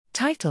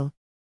Title: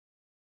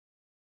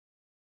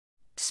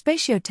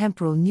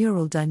 Spatiotemporal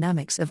Neural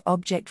Dynamics of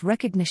Object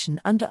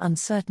Recognition Under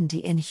Uncertainty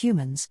in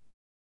Humans.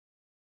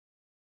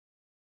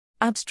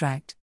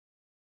 Abstract.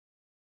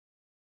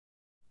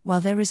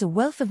 While there is a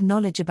wealth of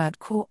knowledge about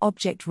core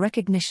object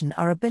recognition,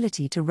 our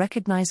ability to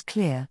recognize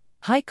clear,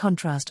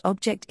 high-contrast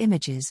object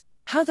images,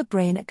 how the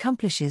brain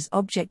accomplishes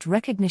object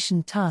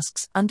recognition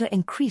tasks under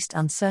increased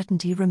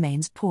uncertainty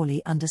remains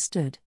poorly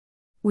understood.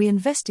 We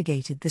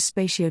investigated the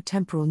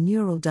spatiotemporal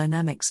neural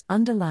dynamics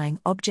underlying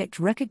object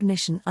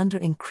recognition under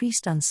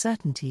increased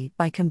uncertainty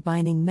by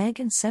combining MEG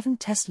and 7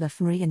 Tesla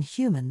fMRI in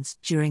humans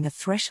during a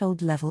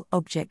threshold-level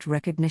object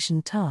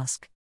recognition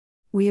task.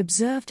 We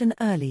observed an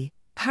early,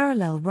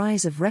 parallel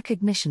rise of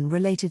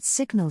recognition-related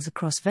signals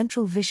across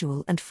ventral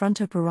visual and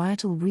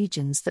frontoparietal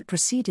regions that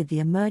preceded the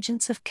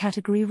emergence of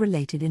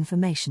category-related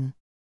information.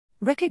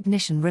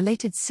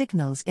 Recognition-related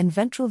signals in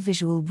ventral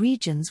visual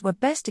regions were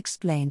best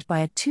explained by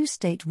a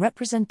two-state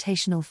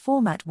representational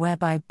format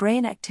whereby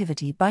brain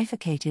activity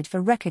bifurcated for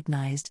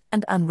recognized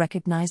and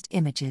unrecognized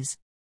images.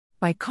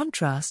 By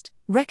contrast,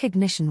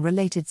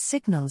 recognition-related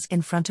signals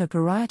in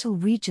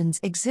frontoparietal regions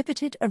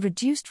exhibited a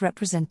reduced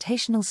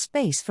representational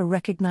space for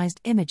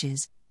recognized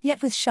images,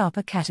 yet with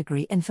sharper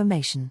category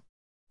information.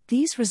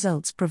 These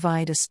results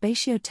provide a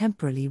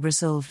spatiotemporally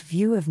resolved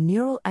view of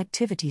neural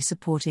activity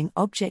supporting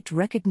object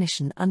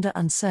recognition under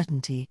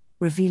uncertainty,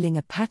 revealing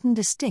a pattern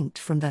distinct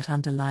from that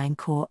underlying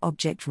core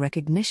object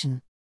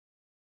recognition.